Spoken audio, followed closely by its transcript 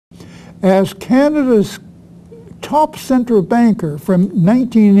as Canada's top central banker from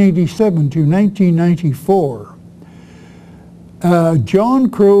 1987 to 1994, John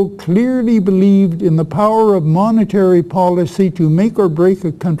Crow clearly believed in the power of monetary policy to make or break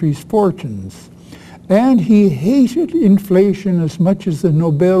a country's fortunes. And he hated inflation as much as the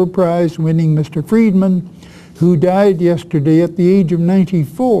Nobel Prize winning Mr. Friedman, who died yesterday at the age of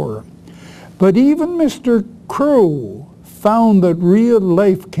 94. But even Mr. Crow found that real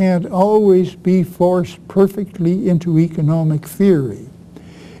life can't always be forced perfectly into economic theory.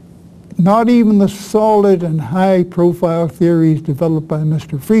 Not even the solid and high-profile theories developed by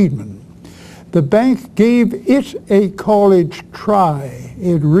Mr. Friedman. The bank gave it a college try.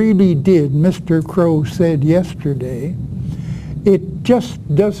 It really did, Mr. Crow said yesterday. It just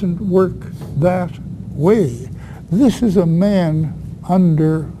doesn't work that way. This is a man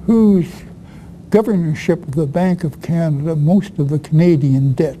under whose governorship of the Bank of Canada most of the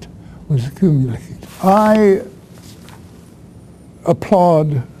Canadian debt was accumulated. I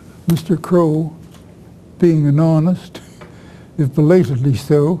applaud Mr. Crow being an honest, if belatedly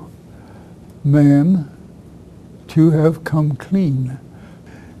so, man to have come clean.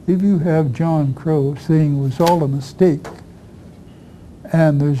 If you have John Crow saying it was all a mistake,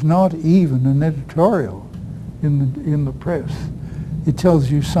 and there's not even an editorial in the press, it tells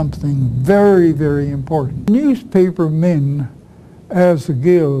you something very, very important. Newspaper men, as a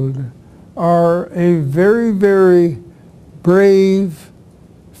guild, are a very, very brave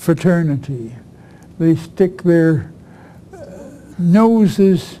fraternity. They stick their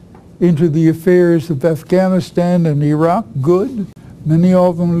noses into the affairs of Afghanistan and Iraq. Good. Many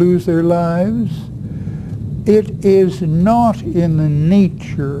of them lose their lives. It is not in the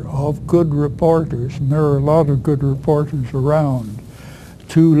nature of good reporters, and there are a lot of good reporters around,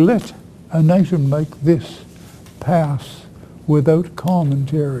 to let an item like this pass without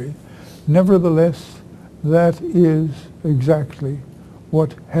commentary. Nevertheless, that is exactly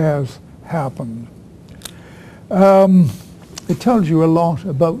what has happened. It tells you a lot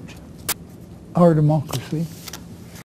about our democracy.